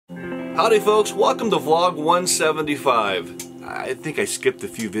Howdy folks, welcome to vlog 175. I think I skipped a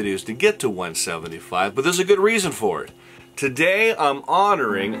few videos to get to 175, but there's a good reason for it. Today I'm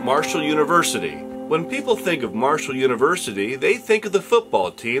honoring Marshall University. When people think of Marshall University, they think of the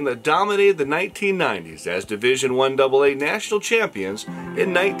football team that dominated the 1990s as Division I AA national champions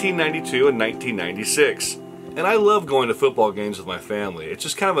in 1992 and 1996. And I love going to football games with my family. It's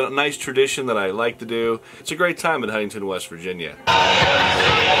just kind of a nice tradition that I like to do. It's a great time in Huntington, West Virginia.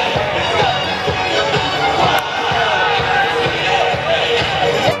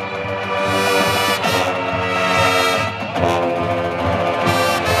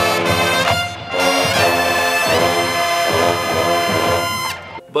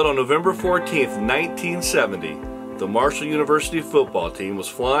 But on November 14th, 1970, the Marshall University football team was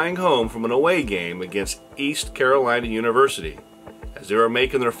flying home from an away game against East Carolina University. As they were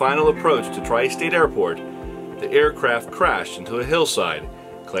making their final approach to Tri-State Airport, the aircraft crashed into a hillside,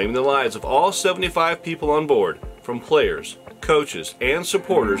 claiming the lives of all 75 people on board, from players, coaches, and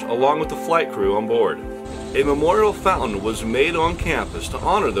supporters, along with the flight crew on board. A memorial fountain was made on campus to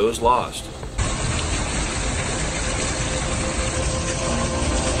honor those lost.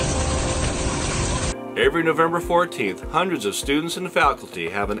 Every November 14th, hundreds of students and faculty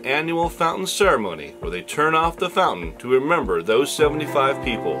have an annual fountain ceremony where they turn off the fountain to remember those 75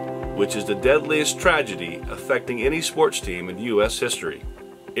 people, which is the deadliest tragedy affecting any sports team in U.S. history.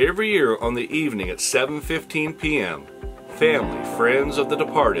 Every year on the evening at 7:15 p.m., family, friends of the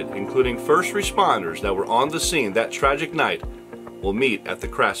departed, including first responders that were on the scene that tragic night, will meet at the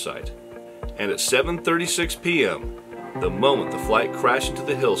crash site. And at 7:36 p.m., the moment the flight crashed into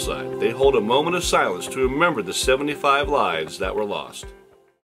the hillside, they hold a moment of silence to remember the 75 lives that were lost.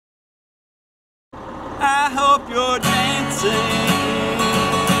 I hope you're dancing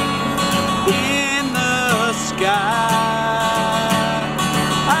in the sky.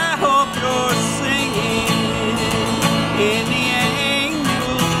 I hope you're singing in the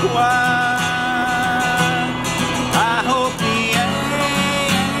angels' choir. I hope the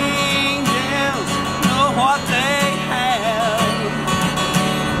angels know what they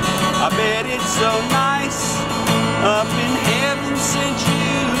I bet it's so nice up in heaven since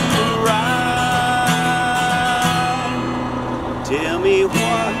you arrived. Tell me,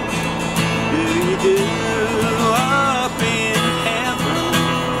 what do you do up in heaven?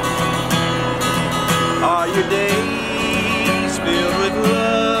 Are your days filled with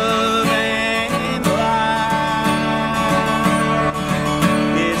love and light?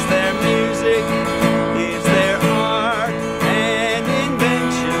 Is there music? Is there art and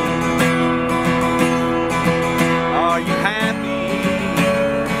invention? Are you happy?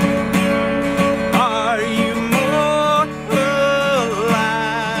 Are you more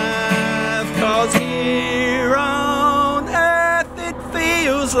alive? 'Cause here on earth it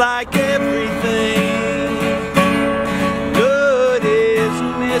feels like everything good is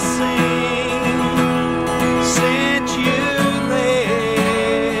missing since you left.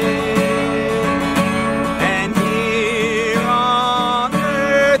 And here on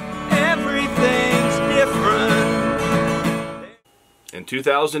earth everything's different. In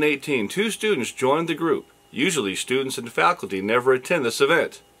 2018, 2 students joined the group. Usually students and faculty never attend this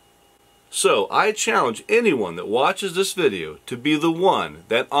event. So I challenge anyone that watches this video to be the one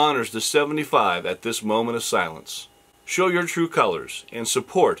that honors the 75 at this moment of silence. Show your true colors and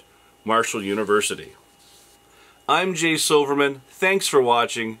support Marshall University. I'm Jay Silverman. Thanks for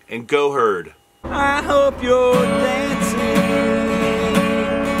watching, and go Herd. I hope you're dancing